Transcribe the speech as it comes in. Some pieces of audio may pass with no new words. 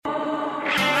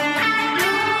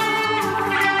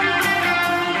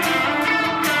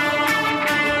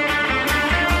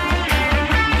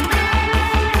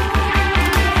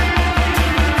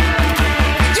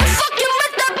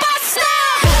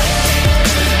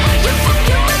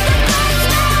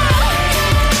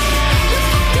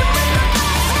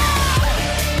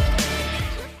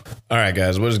All right,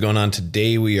 guys, what is going on?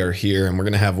 Today we are here and we're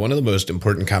going to have one of the most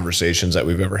important conversations that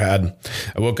we've ever had.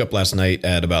 I woke up last night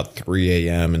at about 3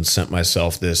 a.m. and sent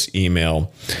myself this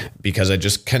email because I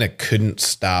just kind of couldn't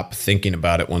stop thinking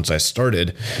about it once I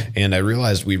started. And I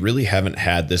realized we really haven't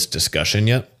had this discussion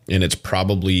yet. And it's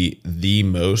probably the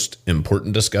most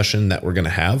important discussion that we're going to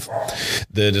have.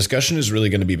 The discussion is really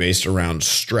going to be based around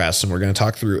stress, and we're going to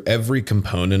talk through every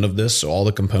component of this. So all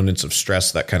the components of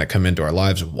stress that kind of come into our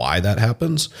lives, why that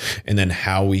happens, and then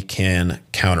how we can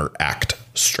counteract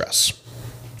stress.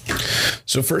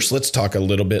 So first, let's talk a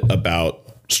little bit about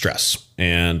stress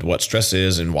and what stress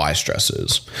is and why stress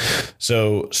is.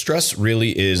 So stress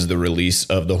really is the release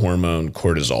of the hormone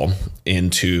cortisol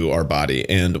into our body.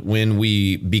 And when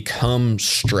we become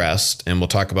stressed, and we'll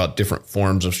talk about different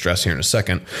forms of stress here in a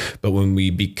second, but when we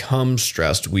become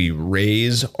stressed, we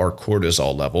raise our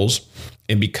cortisol levels.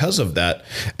 And because of that,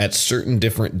 at certain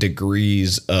different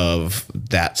degrees of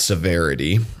that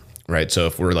severity, right? So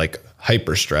if we're like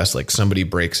hyper stress, like somebody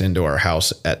breaks into our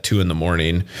house at 2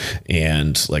 a.m.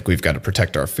 and like we've got to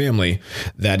protect our family,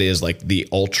 that is like the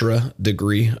ultra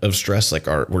degree of stress. Like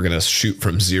we're going to shoot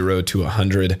from 0 to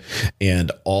 100,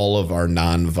 and all of our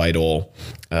non-vital,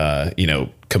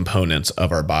 components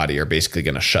of our body are basically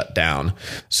going to shut down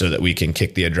so that we can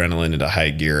kick the adrenaline into high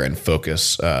gear and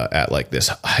focus at like this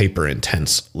hyper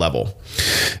intense level.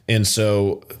 And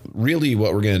so really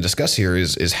what we're going to discuss here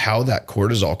is how that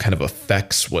cortisol kind of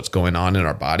affects what's going on in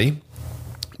our body,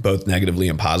 both negatively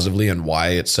and positively, and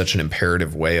why it's such an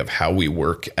imperative way of how we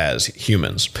work as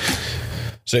humans.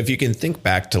 So if you can think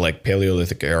back to like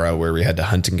Paleolithic era where we had to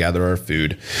hunt and gather our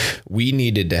food, we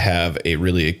needed to have a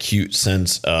really acute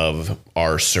sense of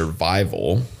our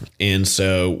survival. And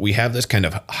so we have this kind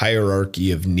of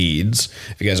hierarchy of needs.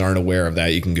 If you guys aren't aware of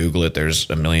that, you can Google it. There's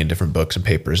a million different books and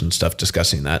papers and stuff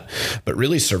discussing that. But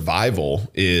really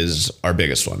survival is our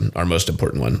biggest one, our most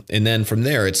important one. And then from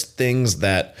there, it's things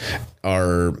that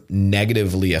are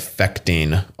negatively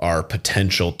affecting our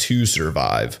potential to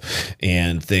survive.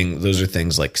 And those are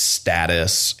things like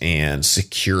status and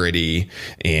security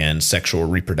and sexual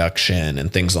reproduction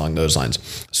and things along those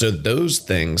lines. So those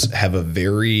things have a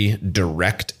very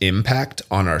direct impact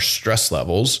on our stress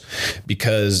levels,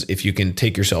 because if you can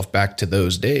take yourself back to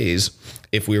those days,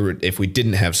 if we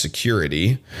didn't have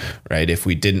security, right? If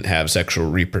we didn't have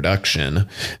sexual reproduction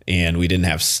and we didn't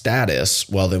have status,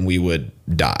 well, then we would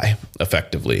die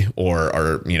effectively, or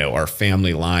our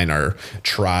family line, our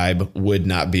tribe would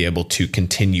not be able to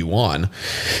continue on.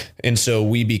 And so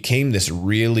we became this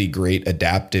really great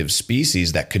adaptive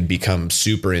species that could become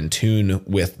super in tune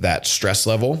with that stress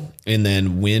level. And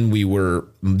then when we were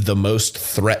the most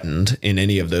threatened in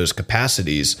any of those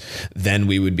capacities, then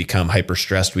we would become hyper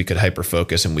stressed. We could hyper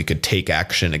focus and we could take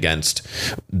action against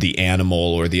the animal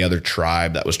or the other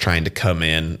tribe that was trying to come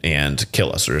in and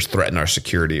kill us or threaten our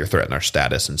security or threaten our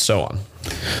status and so on.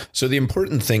 So the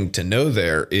important thing to know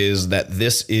there is that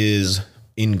this is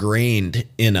ingrained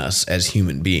in us as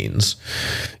human beings.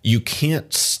 You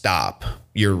can't stop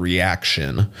your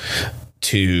reaction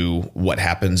to what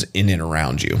happens in and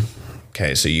around you.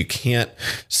 Okay, so you can't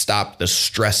stop the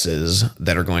stresses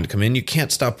that are going to come in. You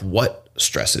can't stop what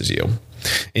stresses you.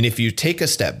 And if you take a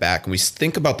step back and we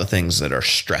think about the things that are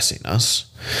stressing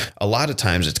us, a lot of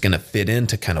times it's going to fit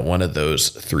into kind of one of those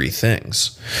three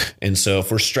things. And so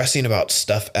if we're stressing about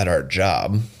stuff at our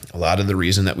job, a lot of the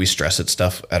reason that we stress at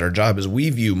stuff at our job is we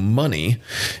view money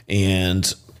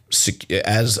and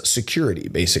as security,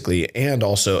 basically, and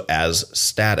also as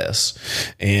status.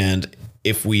 And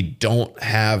if we don't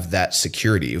have that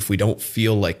security, if we don't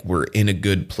feel like we're in a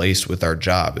good place with our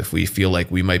job, if we feel like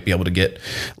we might be able to get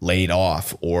laid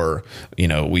off, or,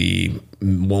 we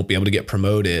won't be able to get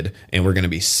promoted and we're going to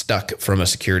be stuck from a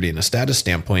security and a status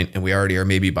standpoint, and we already are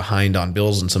maybe behind on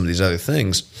bills and some of these other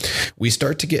things, we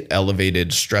start to get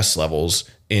elevated stress levels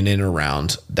in and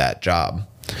around that job.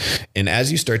 And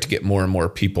as you start to get more and more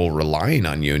people relying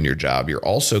on you in your job, you're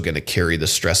also going to carry the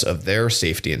stress of their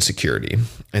safety and security.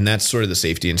 And that's sort of the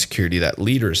safety and security that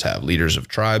leaders have, leaders of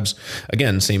tribes.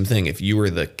 Again, same thing. If you were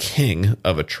the king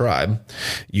of a tribe,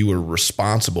 you were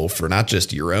responsible for not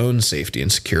just your own safety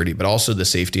and security, but also the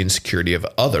safety and security of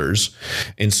others.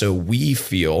 And so we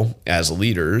feel as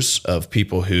leaders of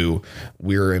people who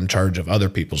we're in charge of other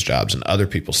people's jobs and other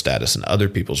people's status and other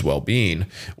people's well-being,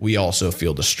 we also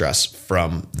feel the stress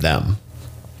from them.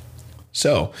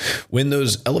 So when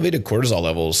those elevated cortisol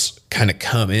levels kind of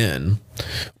come in,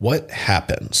 what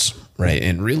happens, right?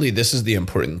 And really, this is the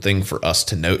important thing for us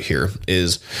to note here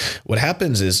is what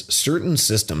happens is certain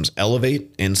systems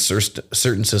elevate and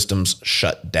certain systems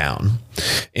shut down.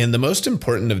 And the most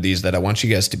important of these that I want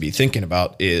you guys to be thinking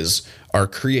about is our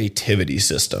creativity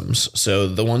systems. So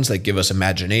the ones that give us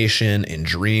imagination and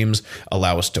dreams,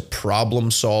 allow us to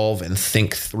problem solve and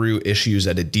think through issues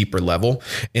at a deeper level.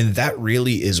 And that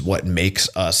really is what makes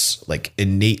us like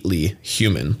innately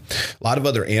human. A lot of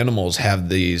other animals have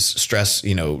these stress,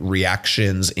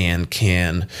 reactions and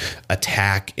can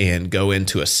attack and go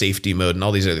into a safety mode and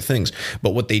all these other things.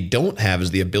 But what they don't have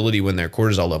is the ability when their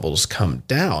cortisol levels come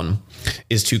down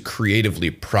is to creatively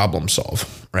problem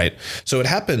solve, right? So it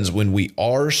happens when we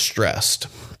are stressed.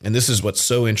 And this is what's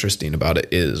so interesting about it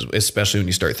is, especially when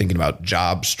you start thinking about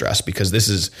job stress, because this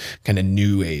is kind of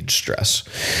new age stress.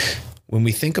 When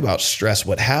we think about stress,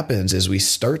 what happens is we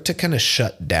start to kind of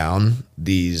shut down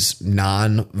these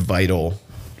non-vital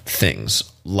things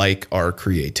like our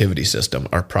creativity system,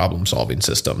 our problem solving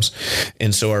systems.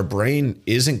 And so our brain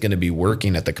isn't going to be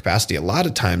working at the capacity a lot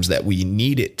of times that we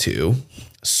need it to,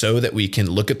 so that we can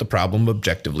look at the problem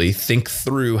objectively, think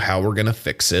through how we're going to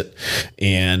fix it,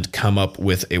 and come up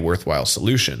with a worthwhile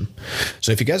solution.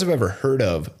 So if you guys have ever heard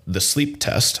of the sleep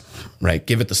test, right?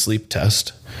 Give it the sleep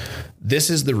test. This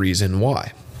is the reason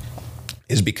why.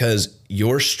 Is because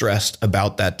you're stressed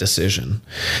about that decision.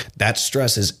 That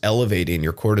stress is elevating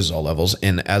your cortisol levels.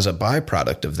 And as a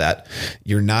byproduct of that,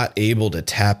 you're not able to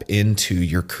tap into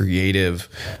your creative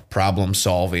problem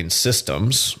solving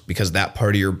systems because that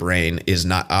part of your brain is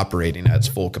not operating at its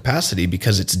full capacity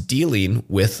because it's dealing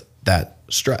with that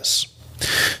stress.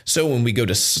 So when we go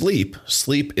to sleep,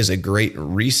 sleep is a great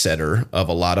resetter of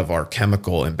a lot of our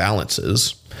chemical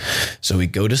imbalances. So we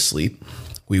go to sleep,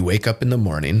 we wake up in the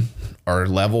morning, our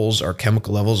levels, our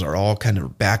chemical levels are all kind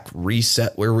of back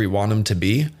reset where we want them to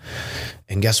be.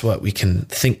 And guess what? We can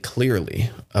think clearly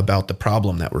about the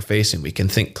problem that we're facing. We can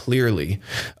think clearly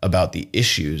about the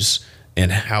issues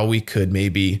and how we could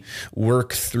maybe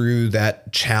work through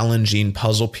that challenging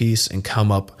puzzle piece and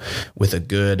come up with a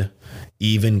good,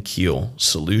 even keel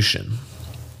solution.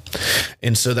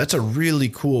 And so that's a really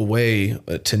cool way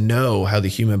to know how the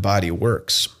human body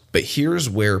works. But here's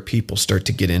where people start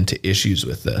to get into issues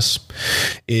with this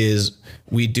is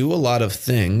we do a lot of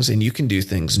things, and you can do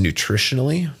things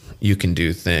nutritionally. You can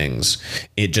do things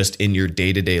just in your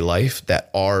day-to-day life that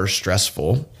are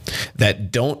stressful,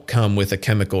 that don't come with a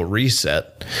chemical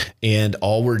reset. And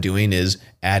all we're doing is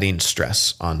adding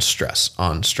stress on stress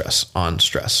on stress on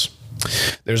stress.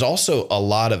 There's also a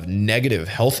lot of negative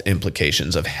health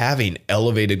implications of having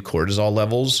elevated cortisol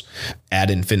levels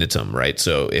ad infinitum, right?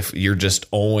 So if you're just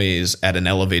always at an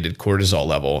elevated cortisol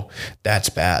level, that's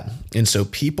bad. And so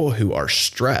people who are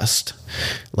stressed,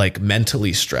 like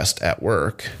mentally stressed at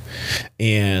work,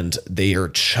 and they are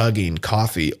chugging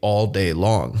coffee all day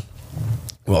long,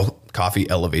 well, coffee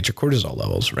elevates your cortisol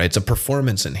levels, right? It's a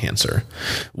performance enhancer.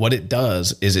 What it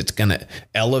does is it's going to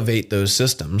elevate those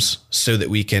systems so that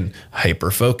we can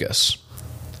hyper focus.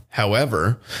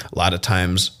 However, a lot of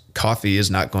times coffee is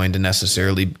not going to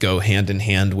necessarily go hand in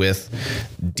hand with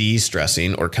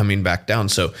de-stressing or coming back down.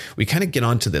 So we kind of get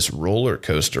onto this roller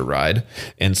coaster ride,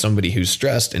 and somebody who's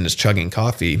stressed and is chugging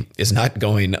coffee is not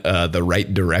going the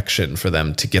right direction for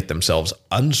them to get themselves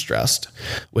unstressed,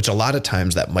 which a lot of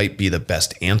times that might be the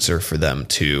best answer for them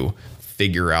to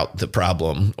figure out the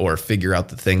problem or figure out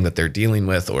the thing that they're dealing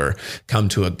with or come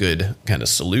to a good kind of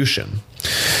solution.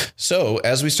 So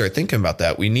as we start thinking about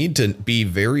that, we need to be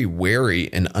very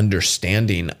wary and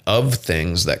understanding of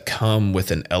things that come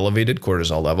with an elevated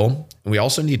cortisol level. And we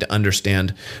also need to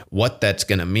understand what that's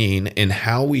going to mean and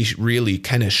how we really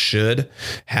kind of should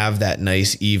have that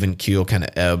nice even keel kind of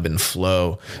ebb and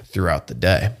flow throughout the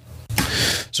day.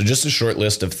 So just a short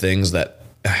list of things that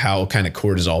how kind of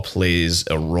cortisol plays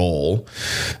a role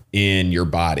in your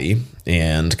body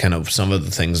and kind of some of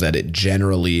the things that it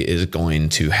generally is going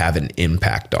to have an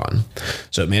impact on.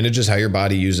 So it manages how your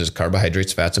body uses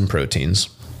carbohydrates, fats, and proteins.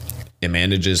 It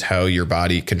manages how your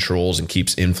body controls and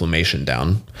keeps inflammation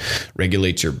down,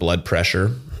 regulates your blood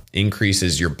pressure,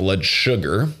 increases your blood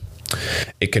sugar.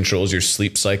 It controls your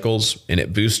sleep cycles, and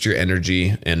it boosts your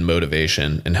energy and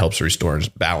motivation and helps restore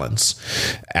balance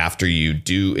after you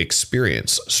do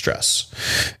experience stress.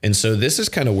 And so this is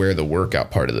kind of where the workout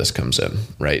part of this comes in,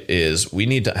 right? Is we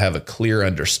need to have a clear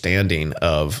understanding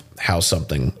of how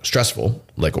something stressful,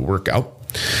 like a workout,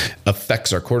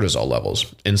 affects our cortisol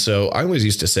levels. And so I always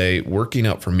used to say working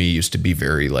out for me used to be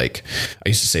very I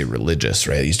used to say religious,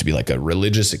 right? It used to be like a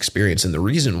religious experience. And the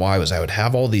reason why was I would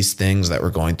have all these things that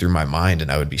were going through my mind,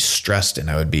 and I would be stressed and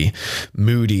I would be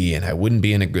moody and I wouldn't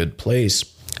be in a good place.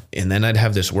 And then I'd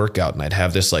have this workout and I'd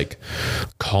have this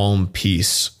calm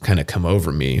peace kind of come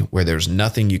over me where there's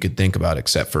nothing you could think about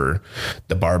except for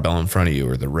the barbell in front of you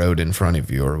or the road in front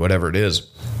of you or whatever it is.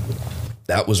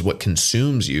 That was what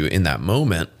consumes you in that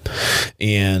moment.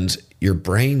 And your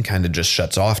brain kind of just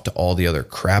shuts off to all the other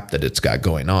crap that it's got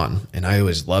going on. And I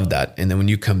always loved that. And then when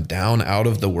you come down out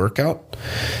of the workout,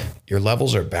 your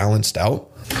levels are balanced out.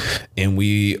 And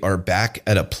we are back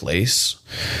at a place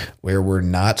where we're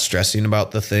not stressing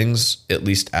about the things, at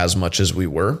least as much as we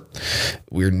were.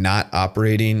 We're not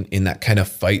operating in that kind of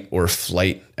fight or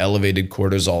flight elevated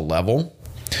cortisol level.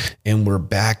 And we're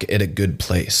back at a good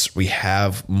place. We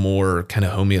have more kind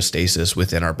of homeostasis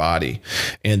within our body.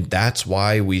 And that's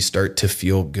why we start to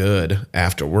feel good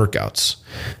after workouts,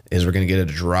 is we're going to get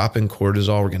a drop in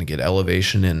cortisol. We're going to get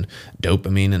elevation in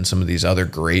dopamine and some of these other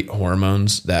great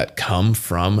hormones that come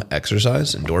from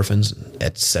exercise, endorphins,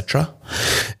 etc.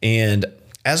 And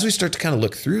as we start to kind of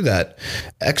look through that,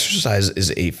 exercise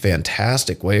is a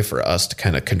fantastic way for us to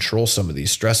kind of control some of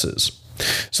these stresses.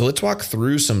 So let's walk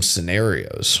through some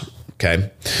scenarios,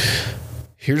 okay?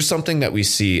 Here's something that we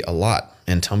see a lot,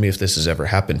 and tell me if this has ever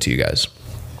happened to you guys.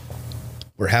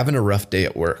 We're having a rough day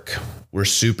at work. We're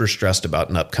super stressed about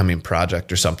an upcoming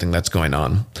project or something that's going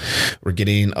on. We're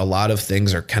getting a lot of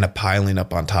things are kind of piling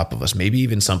up on top of us. Maybe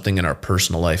even something in our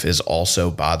personal life is also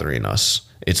bothering us.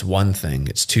 It's one thing,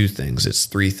 it's two things, it's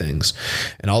three things.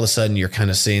 And all of a sudden you're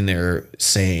kind of sitting there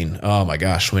saying, oh my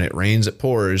gosh, when it rains, it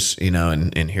pours,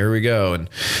 and here we go. And,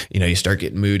 you start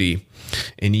getting moody.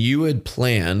 And you had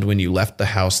planned when you left the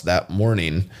house that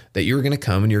morning that you were going to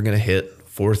come and you're going to hit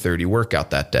 4:30 workout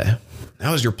that day.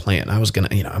 That was your plan. I was going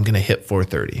to, I'm going to hit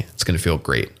 4:30. It's going to feel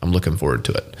great. I'm looking forward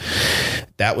to it.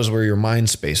 That was where your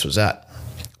mind space was at.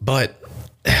 But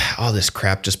all this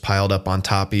crap just piled up on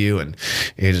top of you, and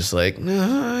you're just like,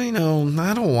 no, I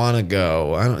don't want to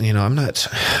go.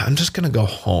 I'm just going to go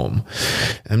home.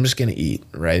 I'm just going to eat,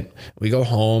 right? We go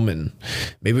home and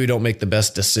maybe we don't make the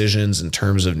best decisions in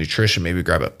terms of nutrition. Maybe we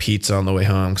grab a pizza on the way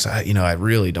home because I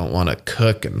really don't want to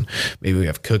cook, and maybe we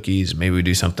have cookies, maybe we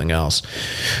do something else.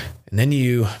 And then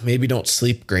you maybe don't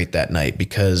sleep great that night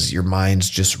because your mind's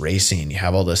just racing. You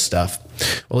have all this stuff.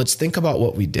 Well, let's think about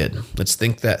what we did. Let's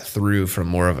think that through from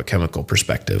more of a chemical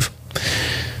perspective.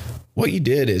 What you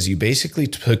did is you basically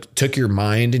took your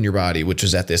mind and your body, which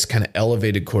is at this kind of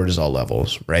elevated cortisol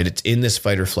levels, right? It's in this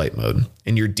fight or flight mode,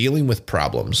 and you're dealing with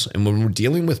problems. And when we're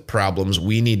dealing with problems,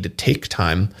 we need to take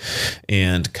time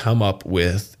and come up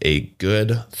with a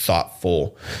good,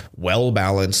 thoughtful,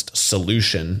 well-balanced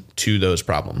solution to those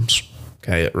problems.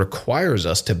 Okay. It requires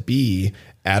us to be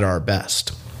at our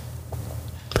best.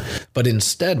 But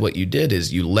instead, what you did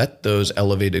is you let those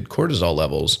elevated cortisol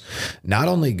levels not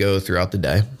only go throughout the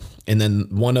day, and then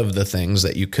one of the things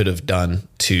that you could have done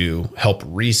to help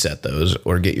reset those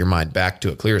or get your mind back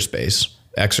to a clear space,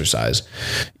 exercise,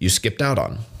 you skipped out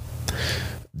on.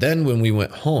 Then when we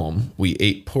went home, we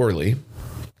ate poorly.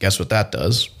 Guess what that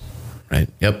does, right?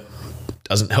 Yep.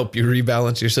 Doesn't help you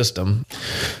rebalance your system.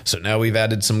 So now we've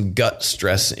added some gut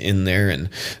stress in there, and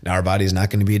now our body's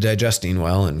not going to be digesting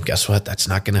well. And guess what? That's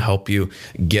not going to help you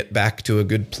get back to a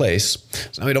good place.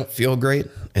 So now we don't feel great.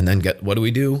 And then what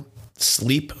do?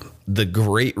 Sleep, the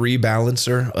great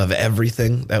rebalancer of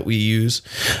everything that we use.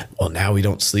 Well, now we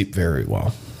don't sleep very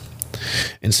well.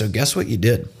 And so guess what you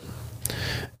did?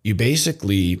 You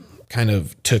basically kind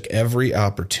of took every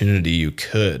opportunity you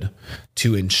could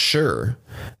to ensure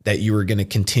that you were going to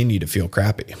continue to feel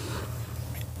crappy,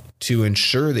 to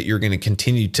ensure that you're going to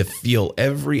continue to feel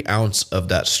every ounce of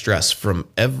that stress from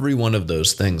every one of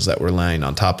those things that were lying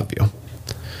on top of you.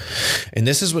 And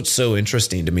this is what's so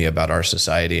interesting to me about our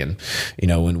society. And,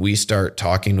 when we start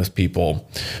talking with people,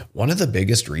 one of the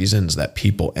biggest reasons that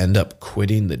people end up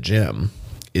quitting the gym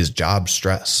is job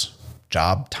stress,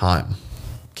 job time.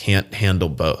 Can't handle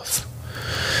both.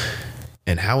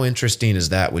 And how interesting is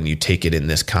that when you take it in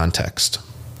this context,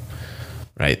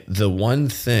 right? The one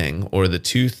thing or the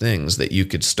two things that you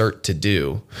could start to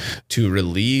do to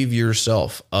relieve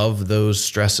yourself of those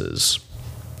stresses,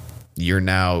 you're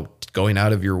now going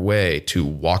out of your way to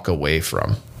walk away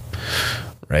from,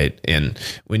 right? And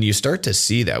when you start to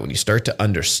see that, when you start to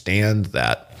understand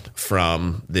that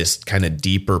from this kind of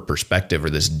deeper perspective or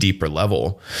this deeper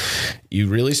level, you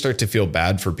really start to feel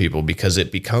bad for people because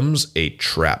it becomes a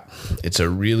trap. It's a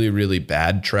really, really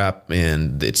bad trap.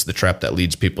 And it's the trap that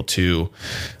leads people to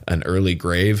an early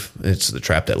grave. It's the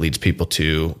trap that leads people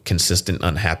to consistent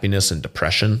unhappiness and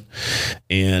depression.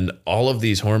 And all of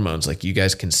these hormones, like you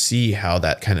guys can see how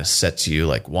that kind of sets you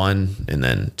like 1 and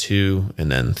then 2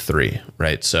 and then 3,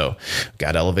 right? right? So we've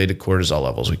got elevated cortisol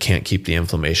levels. We can't keep the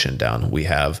inflammation down. We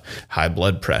have high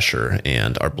blood pressure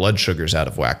and our blood sugar's out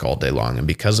of whack all day long. And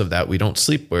because of that, we don't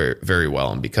sleep very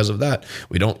well. And because of that,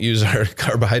 we don't use our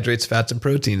carbohydrates, fats, and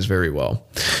proteins very well.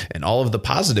 And all of the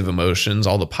positive emotions,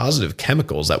 all the positive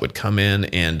chemicals that would come in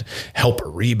and help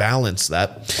rebalance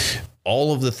that,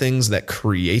 all of the things that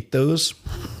create those,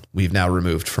 we've now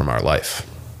removed from our life.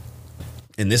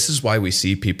 And this is why we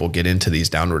see people get into these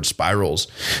downward spirals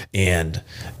and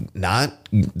not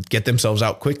get themselves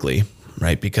out quickly,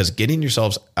 right? Because getting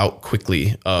yourselves out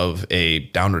quickly of a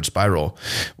downward spiral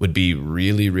would be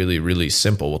really, really, really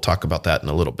simple. We'll talk about that in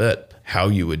a little bit, how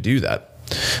you would do that.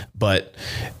 But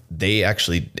they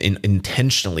actually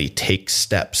intentionally take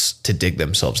steps to dig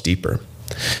themselves deeper.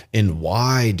 And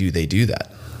why do they do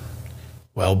that?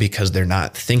 Well, because they're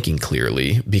not thinking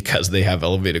clearly, because they have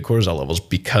elevated cortisol levels,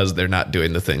 because they're not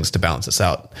doing the things to balance this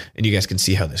out. And you guys can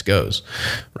see how this goes,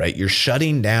 right? You're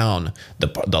shutting down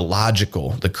the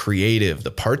logical, the creative,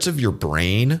 the parts of your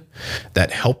brain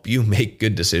that help you make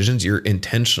good decisions. You're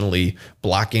intentionally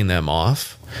blocking them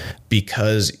off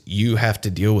because you have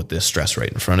to deal with this stress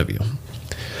right in front of you.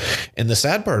 And the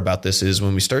sad part about this is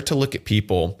when we start to look at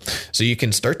people, so you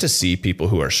can start to see people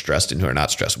who are stressed and who are not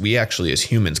stressed. We actually, as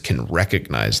humans, can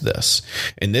recognize this.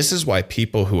 And this is why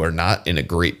people who are not in a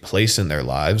great place in their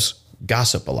lives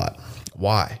gossip a lot.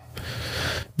 Why?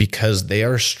 Because they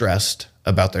are stressed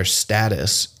about their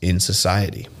status in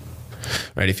society,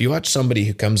 right? If you watch somebody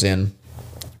who comes in,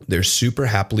 they're super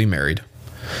happily married,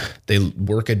 they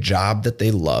work a job that they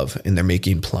love, and they're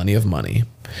making plenty of money.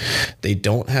 They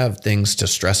don't have things to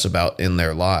stress about in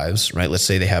their lives, right? Let's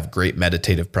say they have great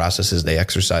meditative processes. They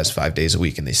exercise 5 days a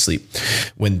week and they sleep.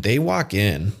 When they walk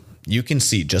in, you can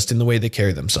see just in the way they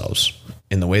carry themselves,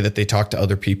 in the way that they talk to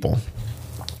other people,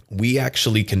 we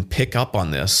actually can pick up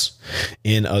on this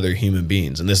in other human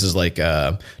beings. And this is like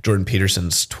Jordan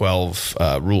Peterson's 12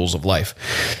 rules of life.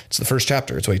 It's the first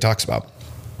chapter. It's what he talks about,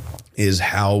 is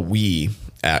how we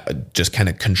just kind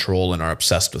of control and are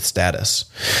obsessed with status.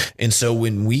 And so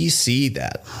when we see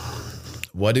that,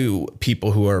 what do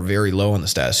people who are very low on the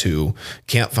status, who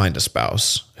can't find a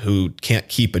spouse, who can't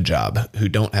keep a job, who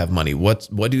don't have money, what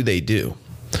do they do?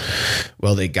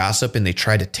 Well, they gossip and they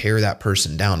try to tear that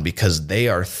person down because they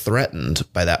are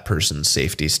threatened by that person's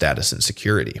safety, status, and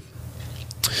security.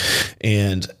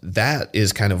 And that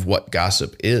is kind of what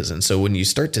gossip is. And so when you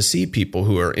start to see people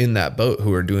who are in that boat,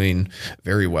 who are doing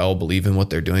very well, believe in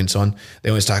what they're doing, so on, they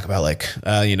always talk about like,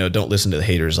 don't listen to the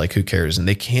haters, like who cares? And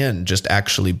they can just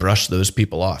actually brush those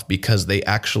people off because they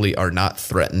actually are not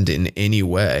threatened in any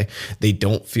way. They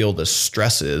don't feel the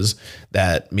stresses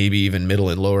that maybe even middle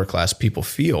and lower class people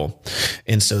feel.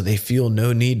 And so they feel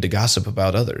no need to gossip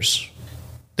about others.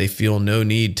 They feel no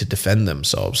need to defend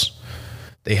themselves.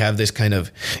 They have this kind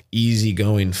of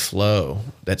easygoing flow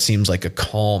that seems like a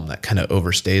calm that kind of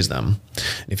overstays them.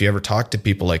 And if you ever talk to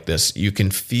people like this, you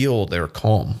can feel their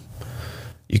calm.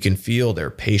 You can feel their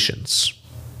patience.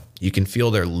 You can feel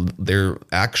their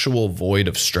actual void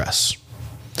of stress.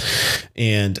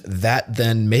 And that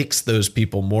then makes those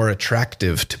people more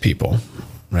attractive to people,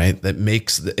 right? It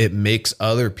makes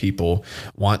other people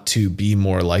want to be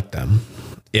more like them,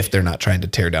 if they're not trying to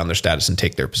tear down their status and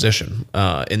take their position.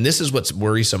 And this is what's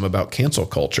worrisome about cancel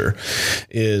culture,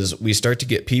 is we start to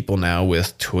get people now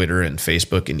with Twitter and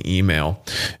Facebook and email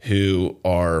who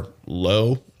are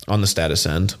low on the status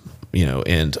end,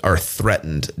 and are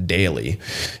threatened daily.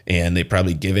 And they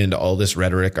probably give in to all this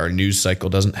rhetoric. Our news cycle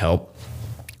doesn't help.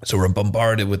 So we're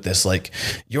bombarded with this, like,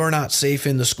 you're not safe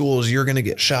in the schools. You're going to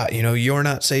get shot. You're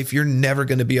not safe. You're never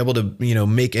going to be able to,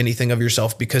 make anything of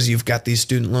yourself because you've got these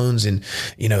student loans, and,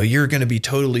 you're going to be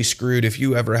totally screwed if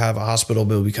you ever have a hospital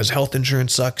bill because health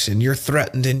insurance sucks and you're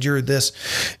threatened and you're this.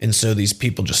 And so these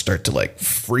people just start to like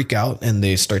freak out and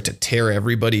they start to tear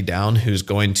everybody down who's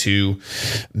going to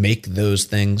make those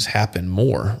things happen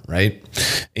more. Right.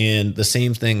 And the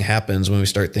same thing happens when we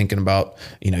start thinking about,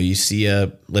 you see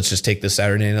let's just take the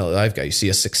Saturday Night Live guy. You see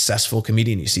a successful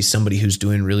comedian. You see somebody who's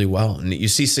doing really well. And you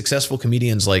see successful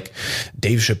comedians like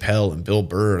Dave Chappelle and Bill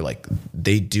Burr, like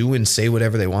they do and say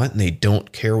whatever they want and they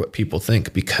don't care what people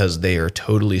think because they are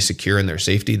totally secure in their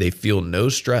safety. They feel no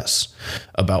stress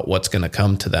about what's going to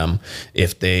come to them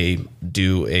if they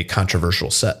do a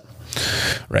controversial set.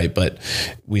 Right. But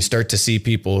we start to see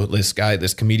people, this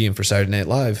comedian for Saturday Night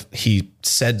Live, he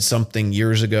said something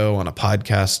years ago on a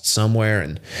podcast somewhere,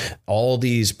 and all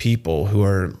these people who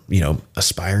are,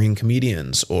 aspiring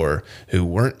comedians or who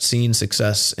weren't seeing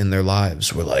success in their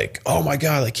lives were like, oh my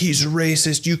God, like he's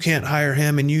racist. You can't hire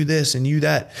him, and you this and you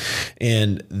that.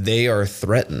 And they are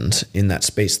threatened in that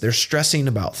space. They're stressing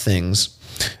about things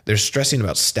They're stressing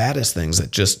about status things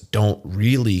that just don't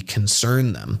really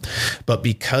concern them. But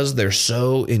because they're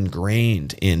so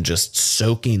ingrained in just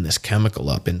soaking this chemical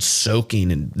up and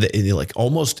soaking and like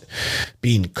almost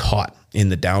being caught in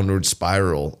the downward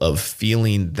spiral of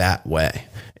feeling that way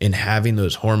and having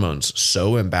those hormones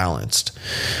so imbalanced,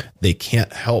 they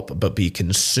can't help but be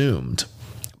consumed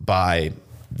by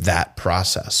that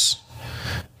process,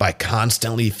 by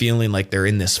constantly feeling like they're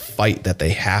in this fight that they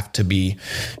have to be,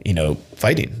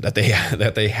 fighting, that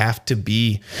they have to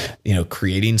be,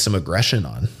 creating some aggression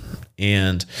on.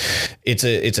 And it's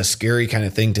a scary kind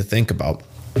of thing to think about.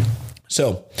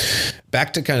 So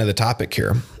back to kind of the topic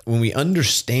here. When we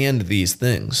understand these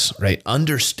things, right?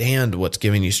 Understand what's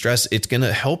giving you stress. It's going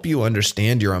to help you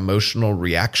understand your emotional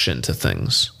reaction to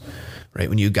things, right?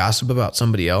 When you gossip about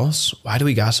somebody else, why do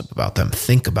we gossip about them?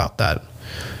 Think about that.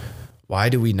 Why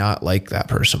do we not like that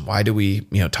person? Why do we,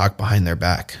 talk behind their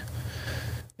back?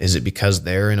 Is it because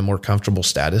they're in a more comfortable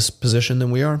status position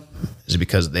than we are? Is it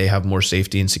because they have more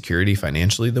safety and security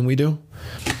financially than we do?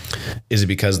 Is it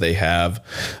because they have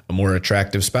a more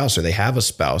attractive spouse, or they have a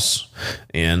spouse,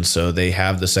 and so they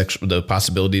have the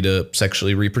possibility to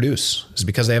sexually reproduce? Is it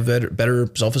because they have better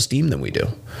self-esteem than we do?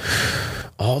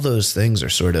 All those things are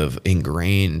sort of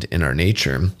ingrained in our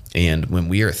nature. And when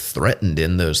we are threatened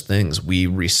in those things, we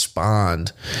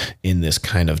respond in this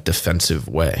kind of defensive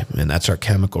way. And that's our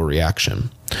chemical reaction.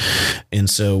 And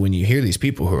so when you hear these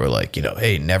people who are like,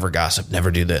 hey, never gossip, never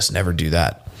do this, never do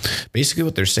that. Basically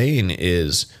what they're saying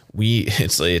is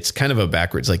it's kind of a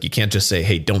backwards, like you can't just say,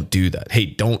 hey, don't do that. Hey,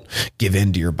 don't give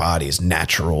in to your body's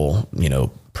natural,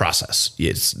 process.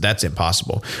 That's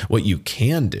impossible. What you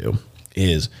can do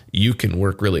is you can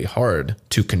work really hard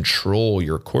to control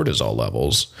your cortisol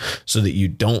levels so that you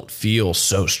don't feel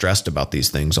so stressed about these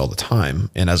things all the time.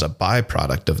 And as a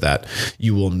byproduct of that,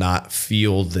 you will not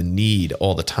feel the need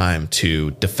all the time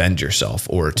to defend yourself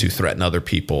or to threaten other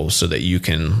people so that you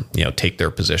can, take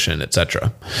their position,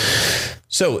 etc.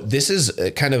 So this is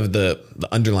kind of the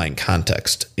underlying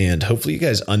context, and hopefully you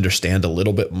guys understand a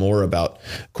little bit more about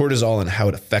cortisol and how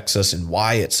it affects us and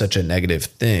why it's such a negative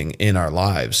thing in our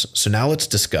lives. So now let's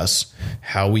discuss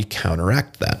how we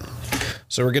counteract that.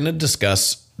 So we're going to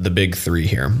discuss the big three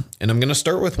here, and I'm going to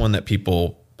start with one that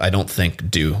people I don't think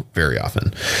do very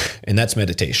often, and that's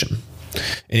meditation.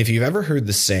 And if you've ever heard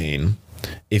the saying,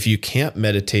 if you can't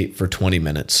meditate for 20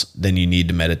 minutes, then you need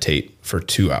to meditate for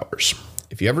 2 hours.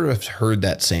 If you ever have heard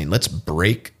that saying, let's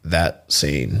break that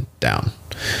saying down.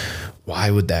 Why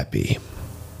would that be?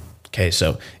 Okay,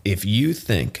 so if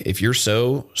you're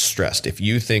so stressed, if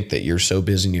you think that you're so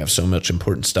busy and you have so much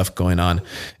important stuff going on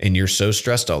and you're so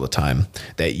stressed all the time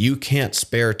that you can't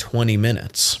spare 20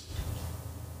 minutes,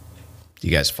 do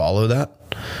you guys follow that?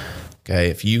 Okay,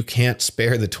 if you can't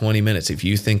spare the 20 minutes, if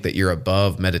you think that you're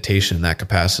above meditation in that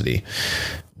capacity,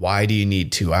 why do you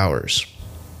need 2 hours?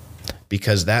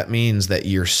 Because that means that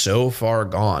you're so far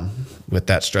gone with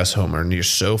that stress hormone, and you're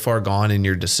so far gone in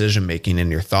your decision making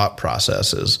and your thought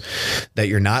processes that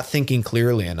you're not thinking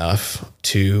clearly enough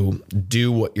to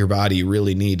do what your body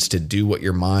really needs to do, what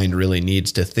your mind really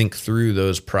needs to think through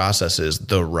those processes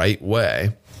the right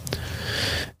way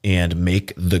and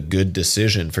make the good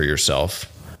decision for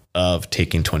yourself of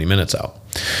taking 20 minutes out.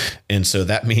 And so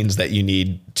that means that you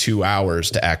need 2 hours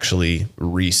to actually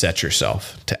reset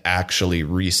yourself, to actually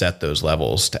reset those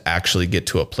levels, to actually get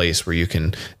to a place where you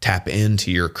can tap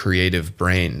into your creative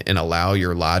brain and allow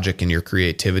your logic and your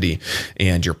creativity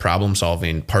and your problem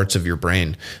solving parts of your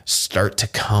brain start to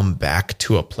come back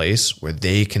to a place where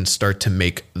they can start to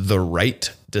make the right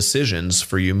decisions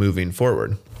for you moving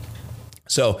forward.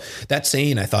 So that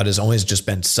saying, I thought, has always just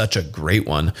been such a great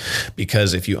one,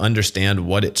 because if you understand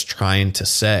what it's trying to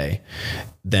say,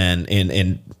 then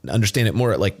and understand it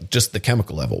more at like just the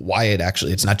chemical level, why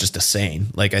it's not just a saying.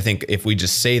 Like, I think if we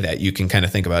just say that, you can kind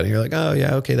of think about it. You're like, oh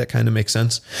yeah, okay, that kind of makes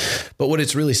sense. But what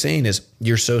it's really saying is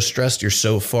you're so stressed, you're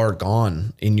so far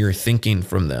gone in your thinking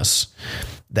from this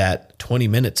that 20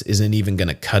 minutes isn't even going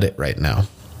to cut it right now.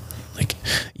 Like,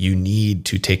 you need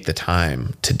to take the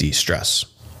time to de-stress.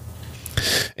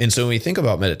 And so when we think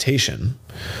about meditation,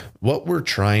 what we're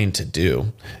trying to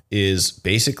do is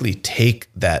basically take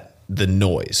the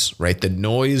noise, right? The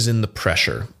noise and the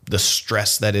pressure, the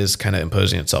stress that is kind of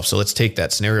imposing itself. So let's take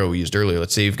that scenario we used earlier.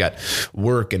 Let's say you've got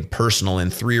work and personal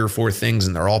and 3 or 4 things,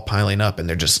 and they're all piling up and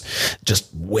they're just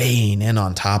weighing in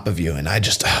on top of you. And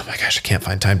oh my gosh, I can't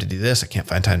find time to do this. I can't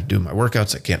find time to do my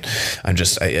workouts.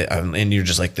 And you're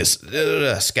just like this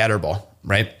scatterball,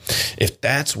 right? If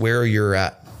that's where you're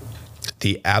at,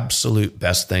 the absolute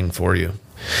best thing for you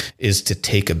is to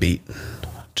take a beat.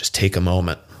 Just take a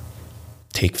moment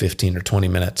take 15 or 20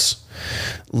 minutes.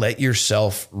 Let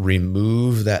yourself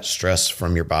remove that stress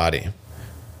from your body.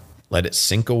 Let it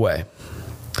sink away.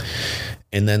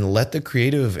 And then let the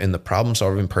creative and the problem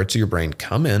solving parts of your brain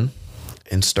come in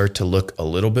and start to look a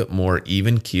little bit more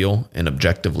even keel and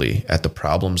objectively at the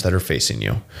problems that are facing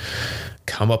you.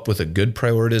 Come up with a good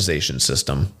prioritization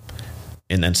system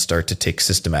and then start to take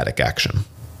systematic action.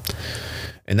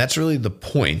 And that's really the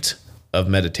point of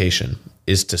meditation,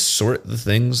 is to sort the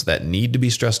things that need to be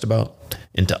stressed about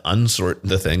and to unsort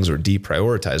the things or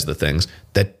deprioritize the things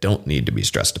that don't need to be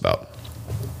stressed about.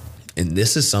 And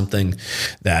this is something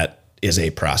that is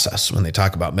a process. When they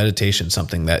talk about meditation,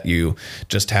 something that you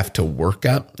just have to work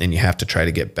at and you have to try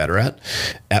to get better at.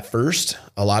 At first,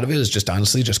 a lot of it is just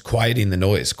honestly just quieting the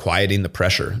noise, quieting the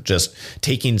pressure, just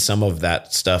taking some of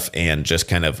that stuff and just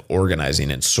kind of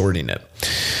organizing and sorting it.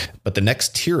 But the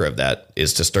next tier of that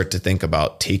is to start to think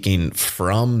about taking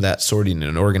from that sorting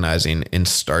and organizing and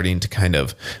starting to kind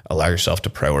of allow yourself to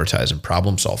prioritize and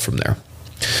problem solve from there.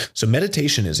 So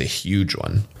meditation is a huge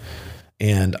one.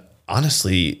 And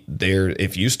honestly,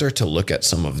 if you start to look at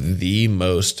some of the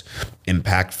most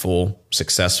impactful,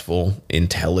 successful,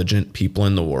 intelligent people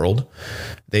in the world,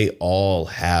 they all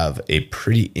have a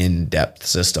pretty in-depth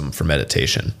system for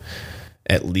meditation.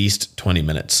 At least 20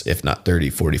 minutes, if not 30,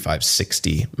 45,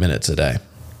 60 minutes a day.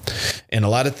 And a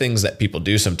lot of things that people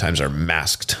do sometimes are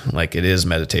masked, like it is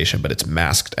meditation, but it's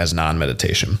masked as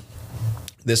non-meditation.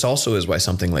 This also is why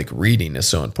something like reading is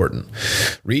so important.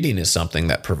 Reading is something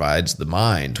that provides the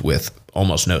mind with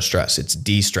almost no stress. It's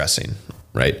de-stressing,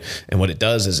 right? And what it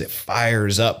does is it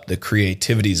fires up the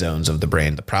creativity zones of the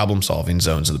brain, the problem-solving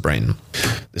zones of the brain.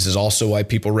 This is also why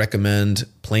people recommend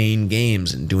playing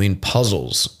games and doing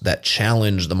puzzles that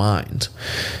challenge the mind,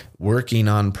 working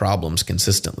on problems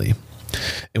consistently.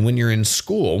 And when you're in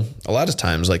school, a lot of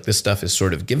times like this stuff is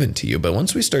sort of given to you. But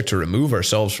once we start to remove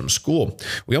ourselves from school,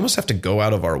 we almost have to go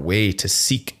out of our way to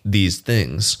seek these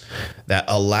things that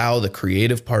allow the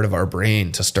creative part of our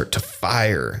brain to start to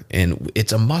fire. And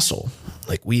it's a muscle.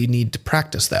 Like we need to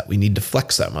practice that. We need to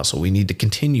flex that muscle. We need to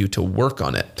continue to work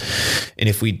on it. And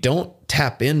if we don't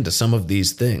tap into some of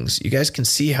these things, you guys can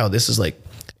see how this is like,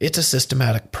 it's a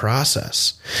systematic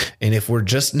process. And if we're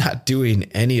just not doing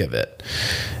any of it,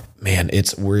 man,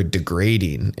 we're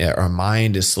degrading. Our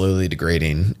mind is slowly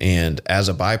degrading. And as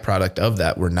a byproduct of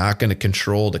that, we're not going to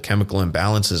control the chemical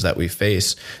imbalances that we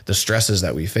face, the stresses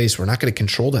that we face. We're not going to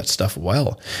control that stuff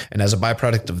well. And as a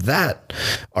byproduct of that,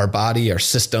 our body, our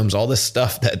systems, all this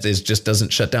stuff that just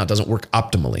doesn't shut down, doesn't work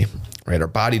optimally, right? Our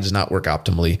body does not work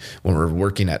optimally when we're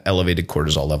working at elevated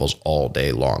cortisol levels all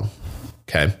day long.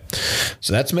 Okay.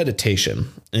 So that's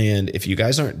meditation. And if you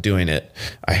guys aren't doing it,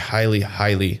 I highly,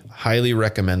 highly, highly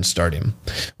recommend starting.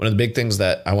 One of the big things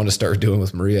that I want to start doing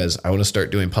with Maria is I want to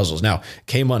start doing puzzles. Now,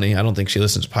 K Money, I don't think she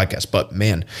listens to podcasts, but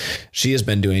man, she has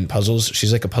been doing puzzles.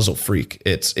 She's like a puzzle freak.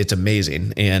 It's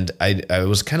amazing. And I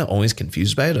was kind of always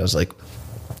confused by it. I was like,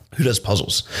 who does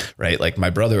puzzles, right? Like my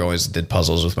brother always did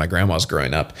puzzles with my grandma's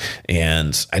growing up,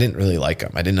 and I didn't really like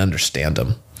them. I didn't understand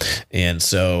them. And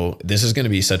so this is going to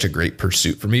be such a great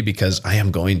pursuit for me because I am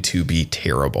going to be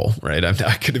terrible, right? I'm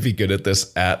not going to be good at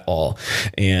this at all.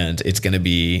 And it's going to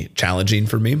be challenging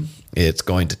for me. It's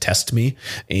going to test me.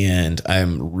 And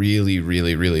I'm really,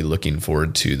 really, really looking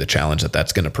forward to the challenge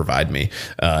that's going to provide me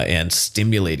and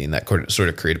stimulating that sort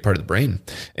of creative part of the brain.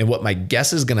 And what my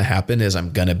guess is going to happen is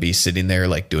I'm going to be sitting there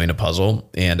like doing a puzzle.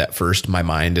 And at first my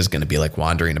mind is going to be like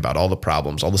wandering about all the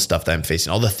problems, all the stuff that I'm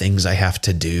facing, all the things I have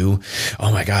to do.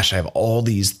 Oh my gosh, I have all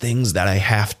these things that I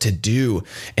have to do.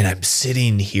 And I'm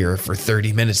sitting here for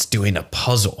 30 minutes doing a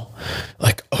puzzle.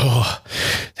 Like, oh,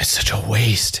 that's such a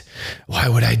waste. Why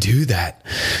would I do that?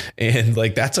 And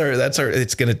like,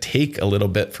 it's going to take a little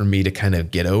bit for me to kind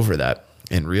of get over that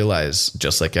and realize,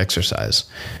 just like exercise,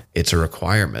 it's a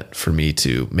requirement for me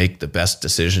to make the best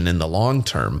decision in the long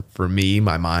term for me,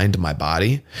 my mind, my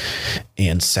body,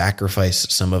 and sacrifice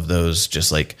some of those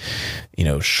just like,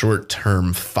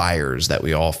 short-term fires that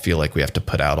we all feel like we have to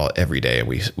put out every day and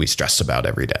we stress about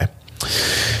every day.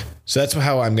 So that's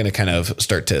how I'm going to kind of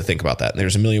start to think about that. And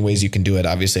there's a million ways you can do it.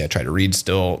 Obviously, I try to read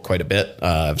still quite a bit.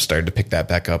 I've started to pick that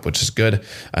back up, which is good.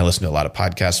 I listen to a lot of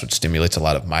podcasts, which stimulates a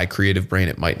lot of my creative brain.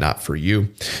 It might not for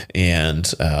you.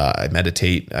 And I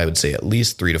meditate, I would say at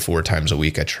least 3 to 4 times a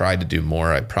week. I try to do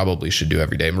more. I probably should do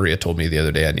every day. Maria told me the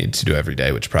other day I need to do every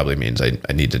day, which probably means I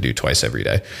need to do twice every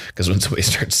day. Because when somebody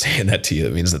starts saying that to you,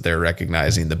 it means that they're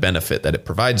recognizing the benefit that it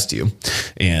provides to you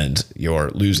and you're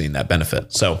losing that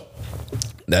benefit. So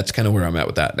That's kind of where I'm at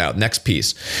with that. Now, next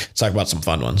piece, let's talk about some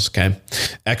fun ones. Okay.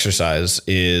 Exercise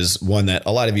is one that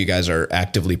a lot of you guys are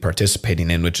actively participating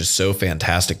in, which is so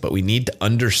fantastic, but we need to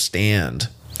understand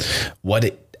what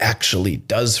it actually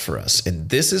does for us. And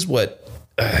this is what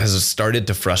has started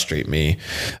to frustrate me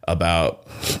about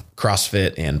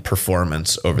CrossFit and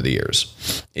performance over the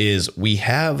years is we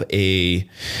have a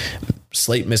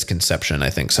slight misconception, I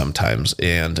think sometimes.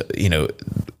 And,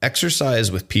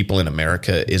 exercise with people in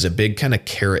America is a big kind of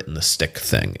carrot and the stick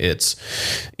thing. It's,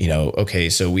 okay,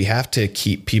 so we have to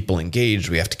keep people engaged.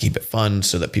 We have to keep it fun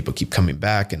so that people keep coming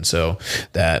back. And so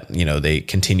that, they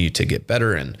continue to get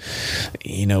better. And,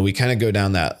 we kind of go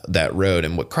down that road.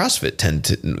 And what CrossFit tend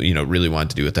to, really want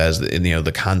to do with that is,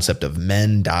 the concept of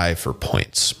men die for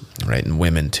points, right? And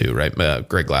women too, right?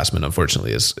 Greg Glassman,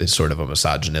 unfortunately, is sort of a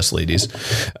misogynist, ladies.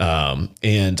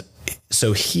 And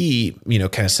so he,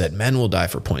 kind of said men will die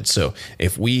for points. So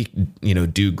if we,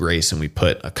 do grace and we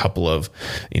put a couple of,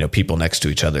 people next to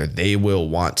each other, they will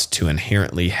want to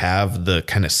inherently have the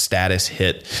kind of status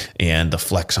hit and the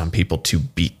flex on people to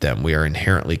beat them. We are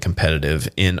inherently competitive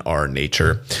in our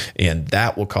nature, and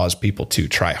that will cause people to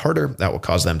try harder. That will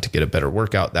cause them to get a better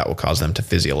workout. That will cause them to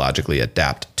physiologically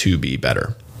adapt to be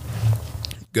better.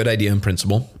 Good idea in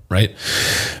principle, right?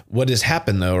 What has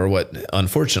happened though, or what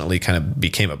unfortunately kind of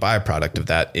became a byproduct of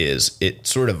that, is it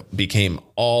sort of became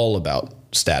all about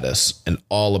status and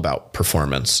all about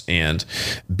performance and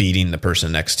beating the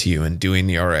person next to you and doing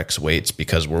the RX weights,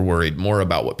 because we're worried more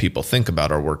about what people think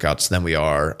about our workouts than we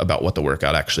are about what the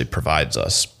workout actually provides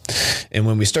us. And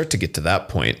when we start to get to that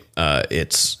point,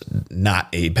 it's not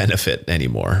a benefit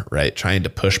anymore, right? Trying to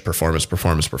push performance.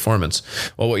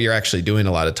 Well, what you're actually doing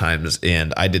a lot of times,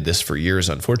 and I did this for years,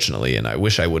 unfortunately, and I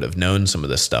wish I would have known some of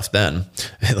this stuff then.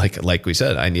 Like we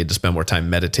said, I needed to spend more time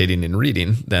meditating and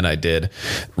reading than I did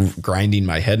grinding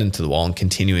my head into the wall and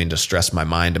continuing to stress my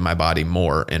mind and my body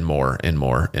more and more and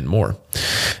more and more.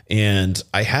 And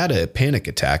I had a panic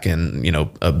attack and,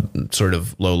 a sort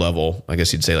of low level, I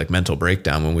guess you'd say, like mental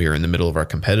breakdown when we were in the middle of our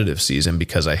competitive season,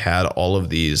 because I had all of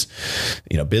these,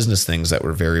 business things that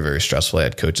were very, very stressful. I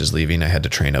had coaches leaving. I had to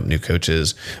train up new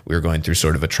coaches. We were going through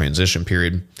sort of a transition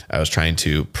period. I was trying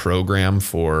to program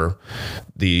for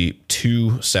the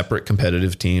two separate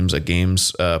competitive teams, a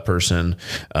games person,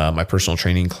 my personal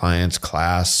training clients,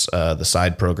 class, the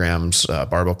side programs,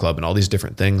 barbell club, and all these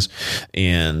different things.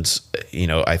 And,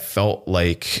 I felt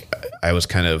like I was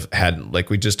like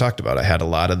we just talked about, I had a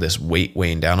lot of this weight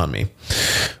weighing down on me.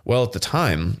 Well, at the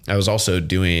time, I was also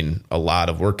doing a lot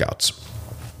of workouts.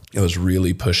 I was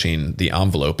really pushing the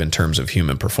envelope in terms of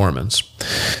human performance.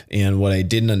 And what I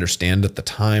didn't understand at the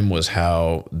time was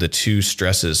how the two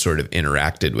stresses sort of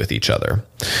interacted with each other.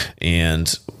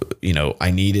 And, I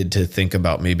needed to think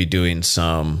about maybe doing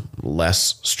some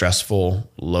less stressful,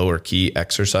 lower key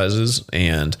exercises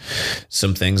and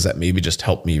some things that maybe just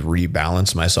helped me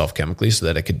rebalance myself chemically so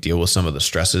that I could deal with some of the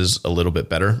stresses a little bit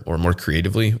better or more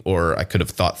creatively, or I could have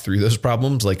thought through those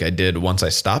problems like I did once I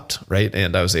stopped, right?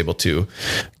 And I was able to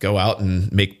go out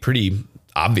and make pretty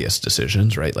obvious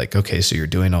decisions, right? Like, okay, so you're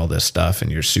doing all this stuff and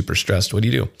you're super stressed. What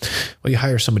do? Well, you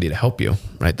hire somebody to help you,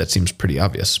 right? That seems pretty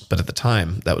obvious. But at the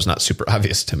time, that was not super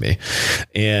obvious to me.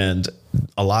 And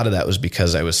a lot of that was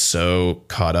because I was so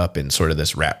caught up in sort of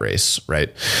this rat race,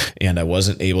 right? And I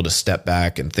wasn't able to step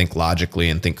back and think logically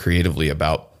and think creatively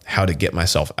about how to get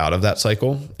myself out of that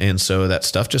cycle. And so that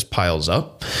stuff just piles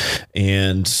up.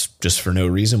 And just for no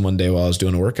reason, one day while I was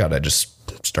doing a workout, I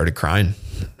just started crying.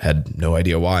 Had no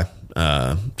idea why.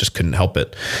 Just couldn't help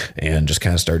it, and just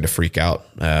kind of started to freak out.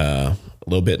 A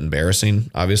little bit embarrassing,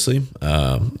 obviously,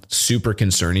 super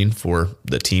concerning for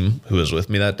the team who was with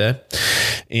me that day.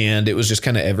 And it was just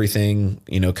kind of everything,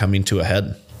 coming to a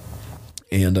head.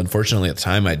 And unfortunately at the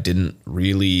time I didn't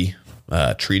really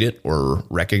treat it or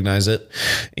recognize it.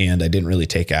 And I didn't really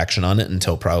take action on it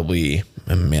until probably,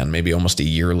 maybe almost a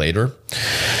year later.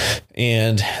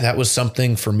 And that was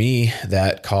something for me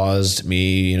that caused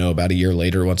me, about a year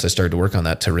later, once I started to work on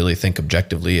that, to really think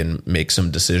objectively and make some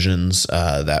decisions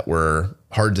that were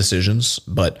hard decisions,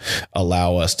 but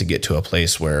allow us to get to a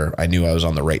place where I knew I was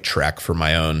on the right track for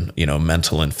my own,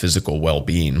 mental and physical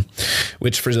well-being,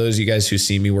 which for those of you guys who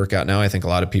see me work out now, I think a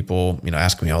lot of people,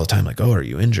 ask me all the time, like, oh, are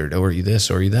you injured? Oh, are you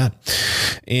this? Or are you that?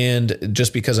 And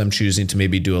just because I'm choosing to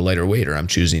maybe do a lighter weight, or I'm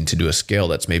choosing to do a scale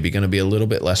that's maybe going to be a little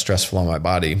bit less stressful on my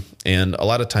body. And a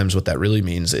lot of times what that really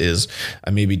means is I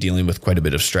may be dealing with quite a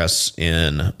bit of stress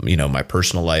in, my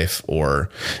personal life or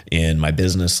in my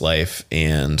business life.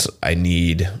 And I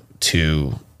need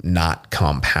to not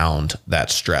compound that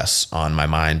stress on my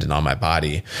mind and on my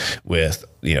body with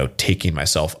taking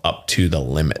myself up to the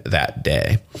limit that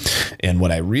day. And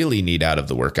what I really need out of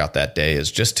the workout that day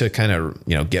is just to kind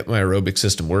of, get my aerobic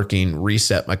system working,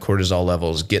 reset my cortisol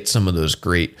levels, get some of those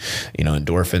great,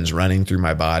 endorphins running through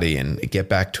my body, and get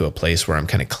back to a place where I'm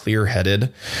kind of clear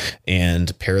headed,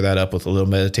 and pair that up with a little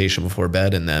meditation before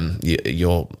bed. And then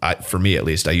for me at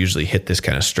least, I usually hit this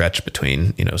kind of stretch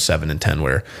between, 7 and 10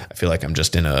 where I feel like I'm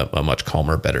just in a much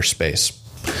calmer, better space.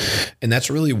 And that's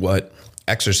really what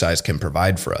exercise can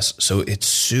provide for us. So it's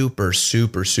super,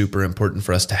 super, super important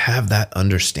for us to have that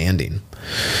understanding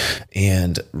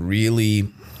and really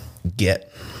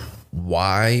get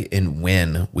why and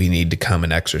when we need to come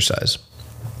and exercise.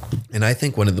 And I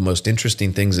think one of the most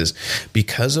interesting things is,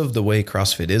 because of the way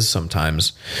CrossFit is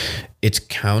sometimes, it's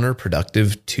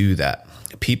counterproductive to that.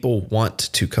 People want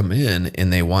to come in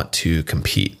and they want to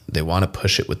compete. They want to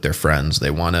push it with their friends. They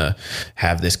want to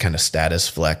have this kind of status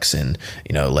flex and,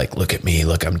 like, look at me,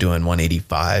 look, I'm doing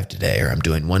 185 today, or I'm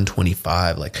doing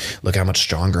 125. Like, look how much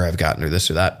stronger I've gotten, or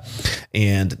this or that.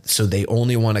 And so they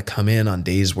only want to come in on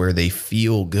days where they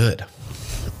feel good.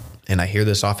 And I hear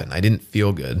this often. I didn't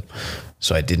feel good,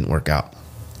 so I didn't work out.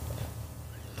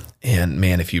 And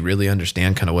man, if you really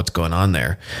understand kind of what's going on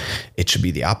there, it should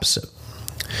be the opposite.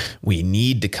 We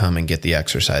need to come and get the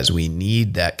exercise. We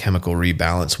need that chemical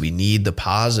rebalance. We need the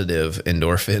positive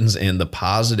endorphins and the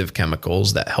positive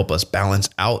chemicals that help us balance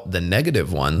out the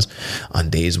negative ones on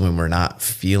days when we're not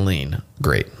feeling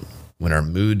great, when our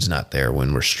mood's not there,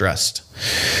 when we're stressed.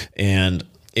 And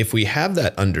if we have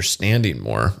that understanding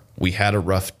more, we had a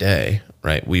rough day,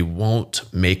 right? We won't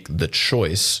make the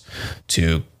choice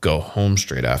to go home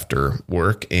straight after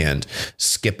work and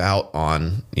skip out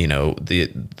on,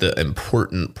 the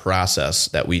important process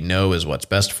that we know is what's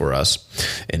best for us,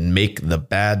 and make the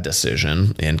bad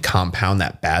decision and compound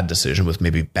that bad decision with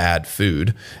maybe bad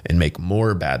food and make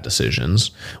more bad decisions.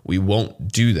 We won't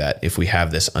do that if we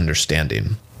have this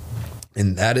understanding.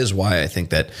 And that is why I think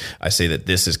that I say that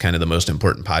this is kind of the most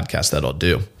important podcast that I'll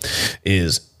do.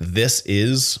 This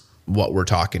is what we're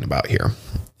talking about here.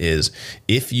 Is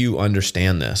if you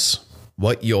understand this,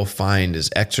 what you'll find is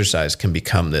exercise can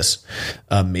become this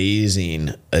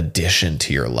amazing addition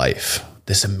to your life.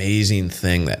 This amazing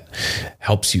thing that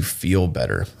helps you feel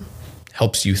better,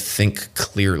 helps you think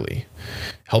clearly,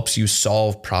 helps you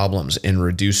solve problems and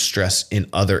reduce stress in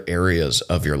other areas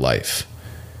of your life,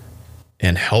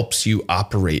 and helps you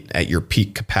operate at your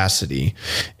peak capacity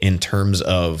in terms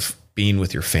of being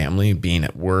with your family, being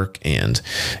at work, and,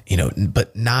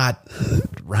 but not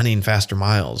running faster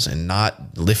miles and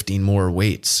not lifting more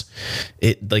weights.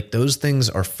 Those things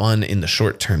are fun in the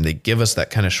short term. They give us that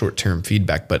kind of short-term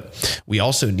feedback, but we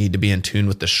also need to be in tune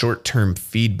with the short-term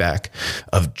feedback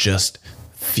of just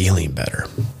feeling better.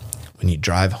 When you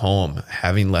drive home,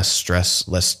 having less stress,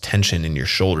 less tension in your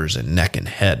shoulders and neck and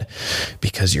head,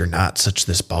 because you're not such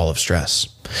this ball of stress.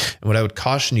 And what I would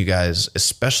caution you guys,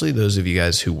 especially those of you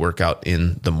guys who work out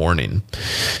in the morning,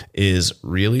 is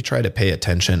really try to pay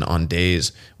attention on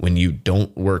days when you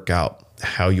don't work out,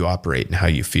 how you operate and how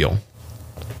you feel.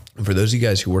 And for those of you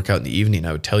guys who work out in the evening,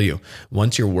 I would tell you,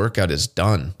 once your workout is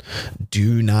done,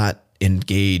 do not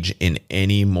engage in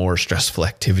any more stressful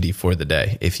activity for the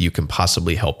day if you can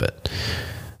possibly help it.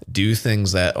 Do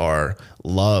things that are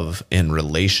love and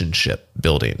relationship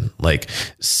building, like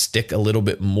stick a little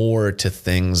bit more to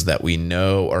things that we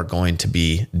know are going to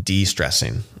be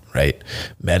de-stressing, right?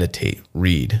 Meditate,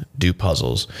 read, do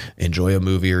puzzles, enjoy a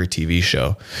movie or a TV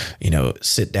show,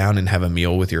 sit down and have a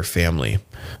meal with your family,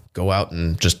 go out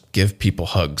and just give people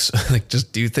hugs,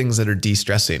 just do things that are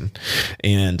de-stressing.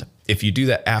 And if you do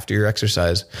that after your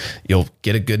exercise, you'll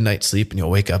get a good night's sleep and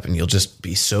you'll wake up and you'll just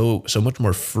be so much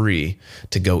more free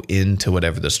to go into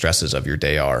whatever the stresses of your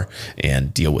day are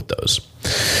and deal with those.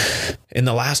 And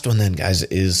the last one then, guys,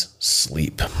 is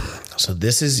sleep. So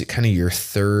this is kind of your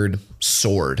third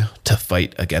sword to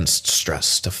fight against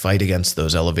stress, to fight against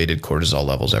those elevated cortisol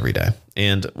levels every day.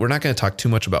 And we're not going to talk too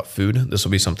much about food. This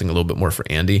will be something a little bit more for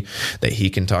Andy, that he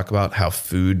can talk about how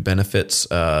food benefits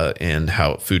and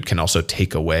how food can also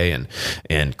take away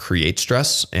and create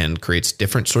stress and creates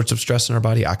different sorts of stress in our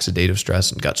body, oxidative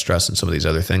stress and gut stress and some of these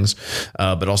other things.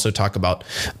 But also talk about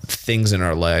things in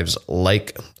our lives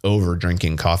like over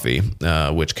drinking coffee,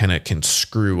 which kind of can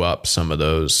screw up some of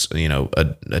those,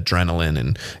 adrenaline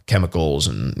and chemicals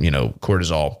and,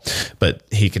 cortisol. But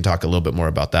he can talk a little bit more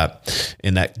about that.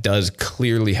 And that does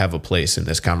clearly have a place in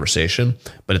this conversation,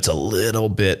 but it's a little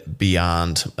bit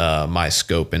beyond my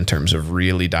scope in terms of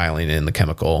really dialing in the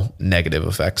chemical negative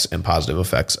effects and positive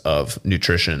effects of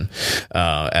nutrition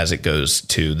as it goes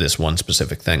to this one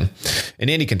specific thing. And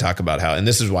Andy can talk about how, and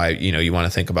this is why, you want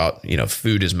to think about,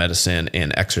 food as medicine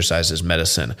and exercise as as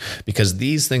medicine, because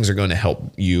these things are going to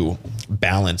help you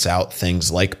balance out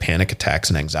things like panic attacks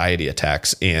and anxiety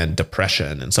attacks and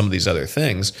depression and some of these other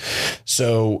things.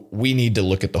 So we need to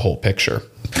look at the whole picture.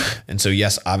 And so,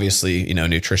 yes, obviously,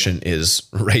 nutrition is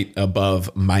right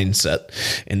above mindset.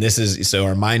 And so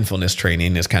our mindfulness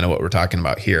training is kind of what we're talking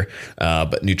about here.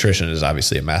 But nutrition is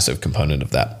obviously a massive component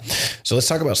of that. So let's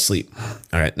talk about sleep.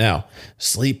 All right. Now,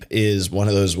 sleep is one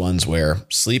of those ones where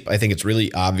sleep, I think it's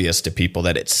really obvious to people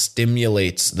that it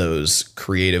stimulates those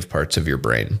creative parts of your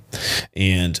brain.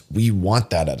 And we want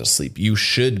that out of sleep. You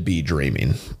should be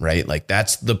dreaming, right? Like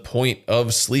that's the point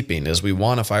of sleeping, is we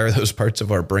want to fire those parts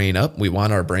of our brain up. We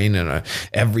want our brain and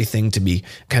everything to be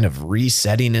kind of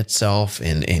resetting itself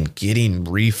and getting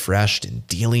refreshed and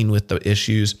dealing with the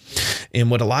issues.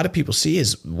 And what a lot of people see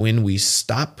is when we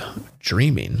stop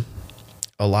dreaming,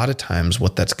 a lot of times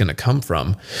what that's going to come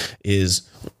from is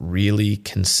really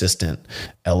consistent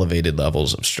elevated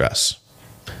levels of stress.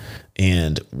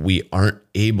 And we aren't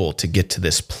able to get to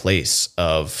this place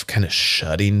of kind of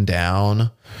shutting down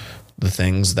the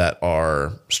things that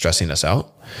are stressing us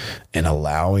out and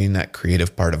allowing that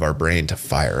creative part of our brain to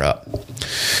fire up.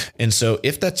 And so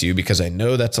if that's you, because I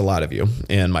know that's a lot of you,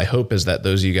 and my hope is that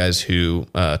those of you guys who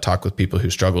talk with people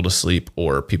who struggle to sleep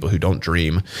or people who don't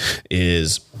dream,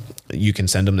 is you can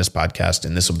send them this podcast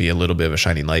and this will be a little bit of a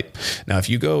shining light. Now, if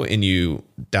you go and you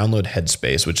download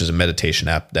Headspace, which is a meditation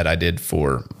app that I did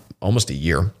for almost a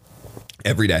year,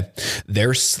 every day,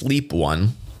 their sleep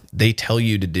one, they tell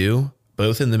you to do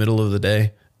both in the middle of the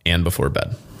day and before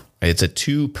bed. It's a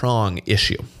two-prong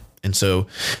issue. And so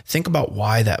think about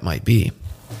why that might be.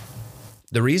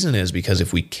 The reason is because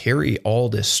if we carry all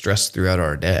this stress throughout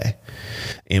our day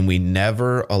and we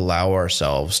never allow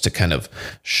ourselves to kind of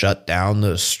shut down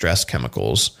those stress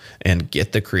chemicals and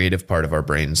get the creative part of our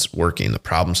brains working, the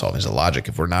problem solving, the logic,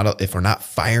 if we're not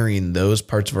firing those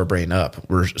parts of our brain up,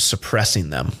 we're suppressing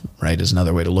them, right? Is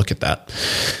another way to look at that.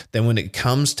 Then when it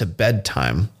comes to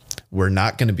bedtime, we're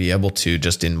not going to be able to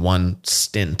just in one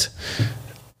stint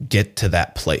get to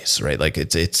that place, right? Like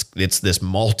it's this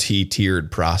multi-tiered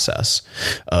process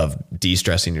of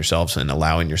de-stressing yourself and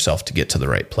allowing yourself to get to the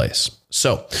right place.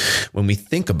 So when we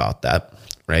think about that,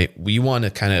 right, we want to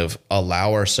kind of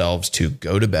allow ourselves to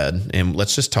go to bed, and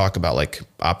let's just talk about like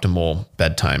optimal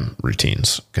bedtime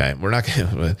routines. Okay. We're not going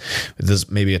to,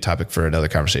 this may be a topic for another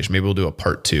conversation. Maybe we'll do a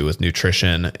part 2 with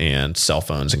nutrition and cell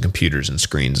phones and computers and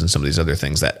screens and some of these other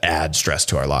things that add stress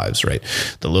to our lives, right?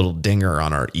 The little dinger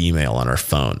on our email, on our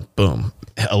phone, boom,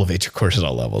 elevates your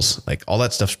cortisol levels. Like all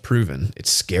that stuff's proven.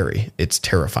 It's scary. It's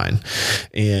terrifying.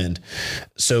 And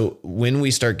so when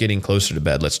we start getting closer to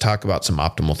bed, let's talk about some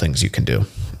optimal things you can do,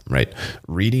 right?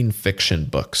 Reading fiction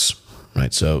books,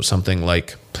 right? So something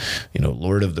like,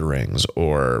 Lord of the Rings,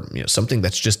 or, something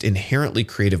that's just inherently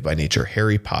creative by nature,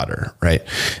 Harry Potter, right?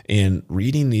 And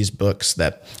reading these books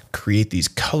that create these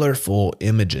colorful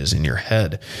images in your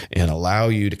head and allow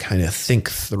you to kind of think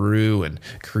through and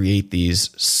create these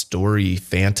story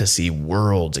fantasy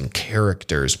worlds and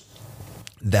characters,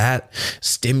 that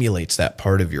stimulates that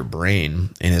part of your brain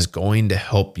and is going to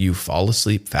help you fall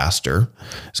asleep faster.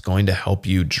 It's going to help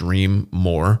you dream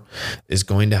more. Is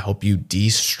going to help you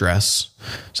de-stress.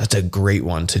 So that's a great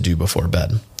one to do before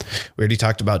bed. We already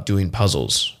talked about doing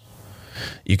puzzles.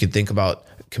 You could think about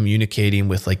communicating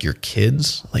with like your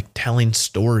kids, like telling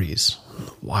stories.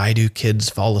 Why do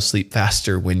kids fall asleep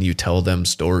faster when you tell them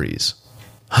stories?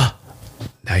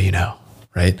 Now you know.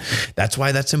 Right? That's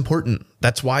why that's important.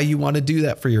 That's why you want to do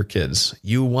that for your kids.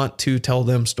 You want to tell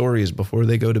them stories before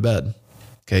they go to bed.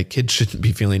 Okay. Kids shouldn't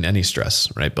be feeling any stress,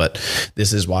 right? But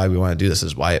this is why we want to do this.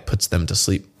 This is why it puts them to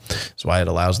sleep. It's why it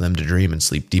allows them to dream and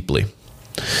sleep deeply.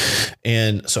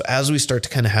 And so as we start to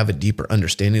kind of have a deeper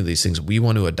understanding of these things, we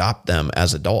want to adopt them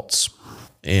as adults.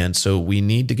 And so we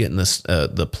need to get in this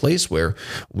the place where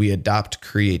we adopt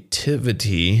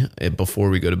creativity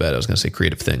before we go to bed. I was going to say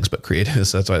creative things, but creative,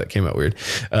 so that's why that came out weird.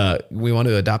 We want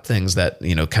to adopt things that,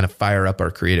 kind of fire up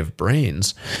our creative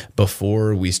brains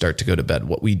before we start to go to bed.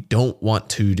 What we don't want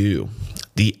to do,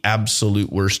 the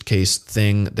absolute worst case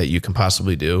thing that you can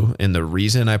possibly do, and the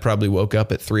reason I probably woke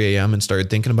up at 3 a.m. and started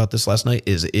thinking about this last night,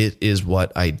 is it is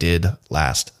what I did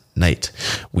last night.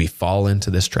 We fall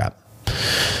into this trap.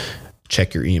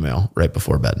 Check your email right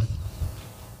before bed,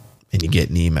 and you get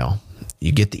an email.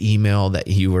 You get the email that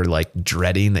you were like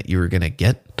dreading that you were going to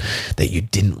get, that you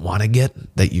didn't want to get,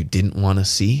 that you didn't want to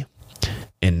see.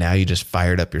 And now you just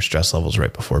fired up your stress levels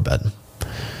right before bed.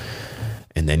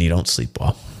 And then you don't sleep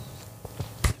well.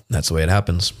 That's the way it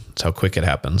happens. That's how quick it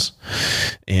happens.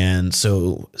 And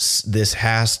so this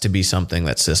has to be something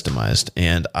that's systemized.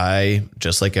 And I,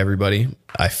 just like everybody,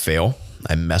 I fail.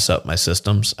 I mess up my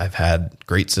systems. I've had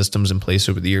great systems in place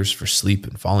over the years for sleep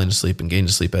and falling asleep and getting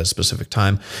to sleep at a specific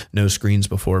time, no screens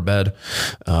before bed,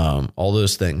 all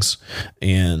those things.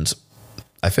 And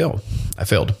I failed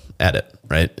at it,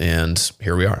 right? And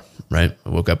here we are, right? I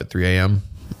woke up at 3 a.m.,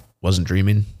 wasn't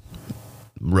dreaming,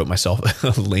 wrote myself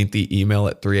a lengthy email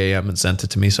at 3 a.m. and sent it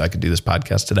to me so I could do this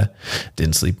podcast today.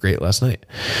 Didn't sleep great last night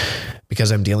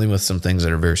because I'm dealing with some things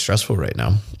that are very stressful right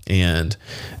now. And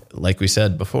like we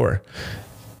said before,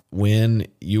 when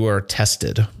you are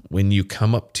tested, when you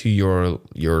come up to your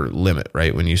limit,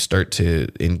 right? When you start to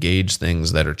engage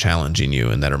things that are challenging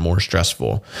you and that are more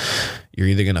stressful, you're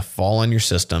either going to fall on your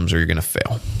systems or you're going to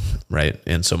fail, right?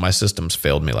 And so my systems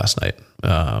failed me last night.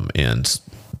 And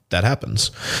that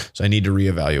happens. So I need to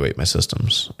reevaluate my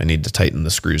systems. I need to tighten the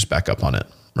screws back up on it,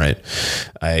 right?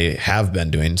 I have been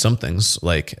doing some things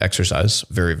like exercise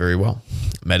very, very well.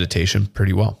 Meditation,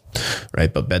 pretty well,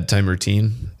 right? But bedtime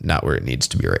routine, not where it needs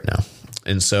to be right now.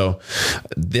 And so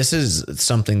this is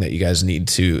something that you guys need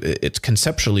to, it's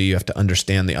conceptually, you have to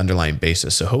understand the underlying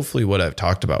basis. So hopefully what I've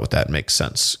talked about with that makes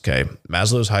sense. Okay.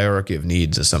 Maslow's hierarchy of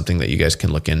needs is something that you guys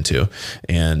can look into,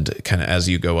 and kind of as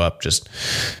you go up, just,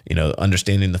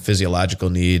 understanding the physiological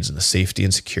needs and the safety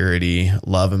and security,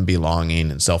 love and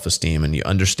belonging and self-esteem. And you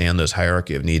understand those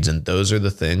hierarchy of needs. And those are the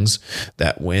things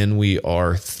that when we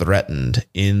are threatened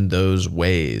in those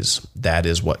ways, that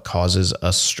is what causes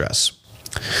us stress.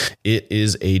 It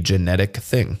is a genetic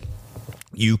thing.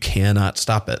 You cannot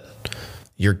stop it.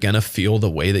 You're going to feel the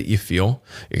way that you feel.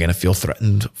 You're going to feel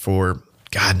threatened for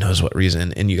God knows what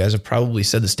reason. And you guys have probably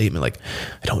said the statement like,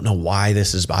 I don't know why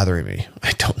this is bothering me.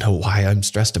 I don't know why I'm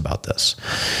stressed about this.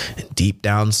 And deep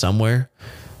down somewhere,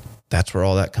 that's where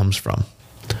all that comes from,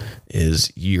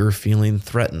 is you're feeling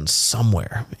threatened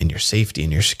somewhere in your safety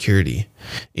and your security,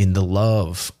 in the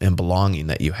love and belonging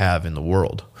that you have in the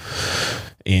world.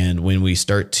 And when we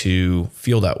start to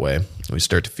feel that way, we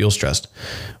start to feel stressed,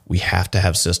 we have to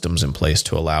have systems in place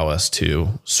to allow us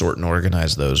to sort and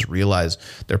organize those, realize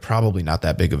they're probably not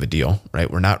that big of a deal, right?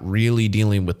 We're not really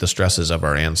dealing with the stresses of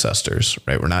our ancestors,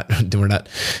 right? We're not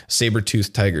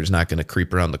saber-toothed tiger's not going to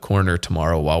creep around the corner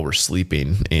tomorrow while we're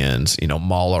sleeping and,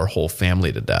 maul our whole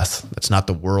family to death. That's not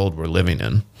the world we're living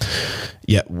in.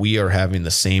 Yet we are having the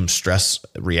same stress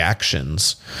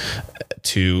reactions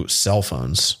to cell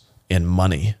phones and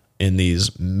money in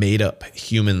these made up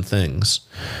human things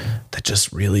that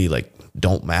just really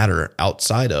don't matter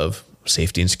outside of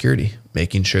safety and security,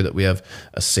 making sure that we have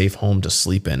a safe home to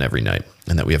sleep in every night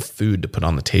and that we have food to put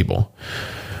on the table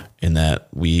and that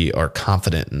we are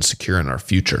confident and secure in our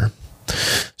future.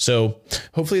 So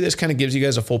hopefully this kind of gives you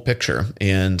guys a full picture,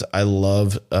 and I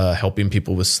love helping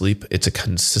people with sleep. It's a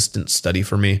consistent study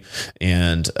for me,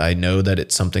 and I know that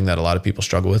it's something that a lot of people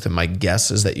struggle with. And my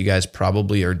guess is that you guys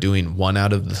probably are doing 1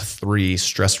 out of the 3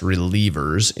 stress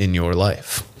relievers in your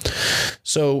life.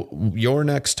 So your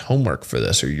next homework for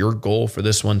this, or your goal for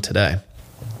this one today,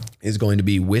 is going to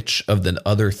be which of the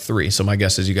other 3. So my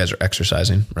guess is you guys are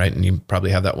exercising, right? And you probably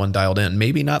have that one dialed in.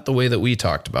 Maybe not the way that we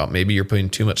talked about. Maybe you're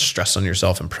putting too much stress on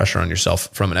yourself and pressure on yourself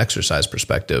from an exercise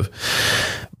perspective.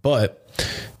 But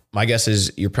my guess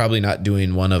is you're probably not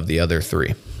doing one of the other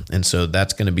 3. And so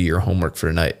that's going to be your homework for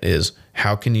tonight, is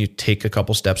how can you take a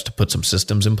couple steps to put some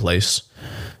systems in place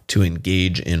to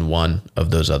engage in one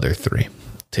of those other 3,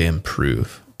 to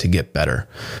improve, to get better,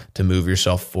 to move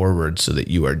yourself forward so that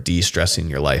you are de-stressing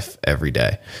your life every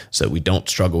day, so that we don't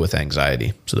struggle with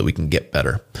anxiety, so that we can get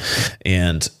better.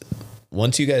 And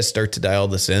once you guys start to dial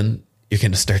this in, you're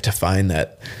going to start to find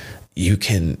that you're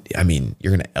going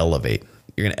to elevate.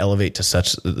 You're going to elevate to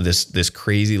such this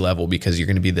crazy level, because you're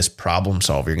going to be this problem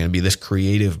solver. You're going to be this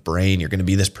creative brain. You're going to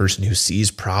be this person who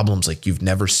sees problems like you've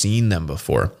never seen them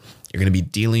before. You're going to be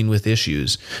dealing with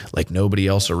issues like nobody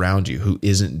else around you who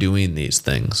isn't doing these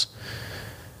things.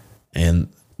 And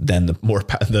then the more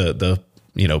the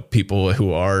people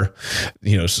who are,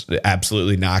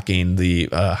 absolutely knocking the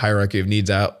hierarchy of needs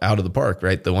out of the park,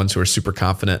 right? The ones who are super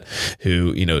confident,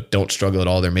 who, don't struggle at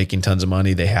all. They're making tons of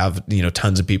money. They have,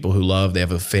 tons of people who love, they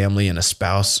have a family and a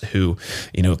spouse who,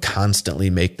 constantly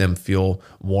make them feel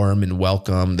warm and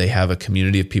welcome. They have a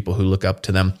community of people who look up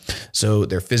to them. So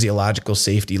their physiological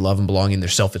safety, love and belonging, their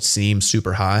self-esteem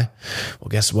super high. Well,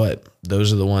 guess what?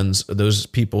 Those are those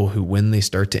people who, when they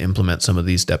start to implement some of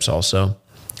these steps also,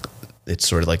 it's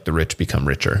sort of like the rich become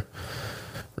richer,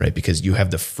 right? Because you have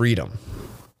the freedom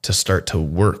to start to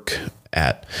work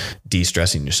at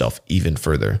de-stressing yourself even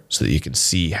further so that you can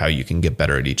see how you can get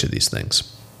better at each of these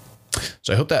things.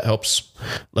 So I hope that helps.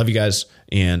 Love you guys.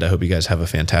 And I hope you guys have a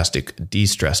fantastic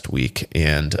de-stressed week,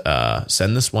 and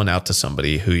send this one out to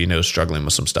somebody who you know is struggling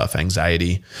with some stuff,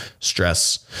 anxiety,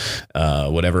 stress,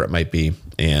 whatever it might be.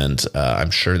 And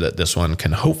I'm sure that this one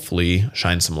can hopefully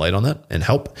shine some light on that and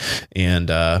help. And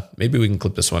maybe we can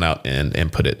clip this one out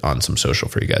and put it on some social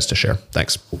for you guys to share.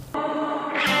 Thanks.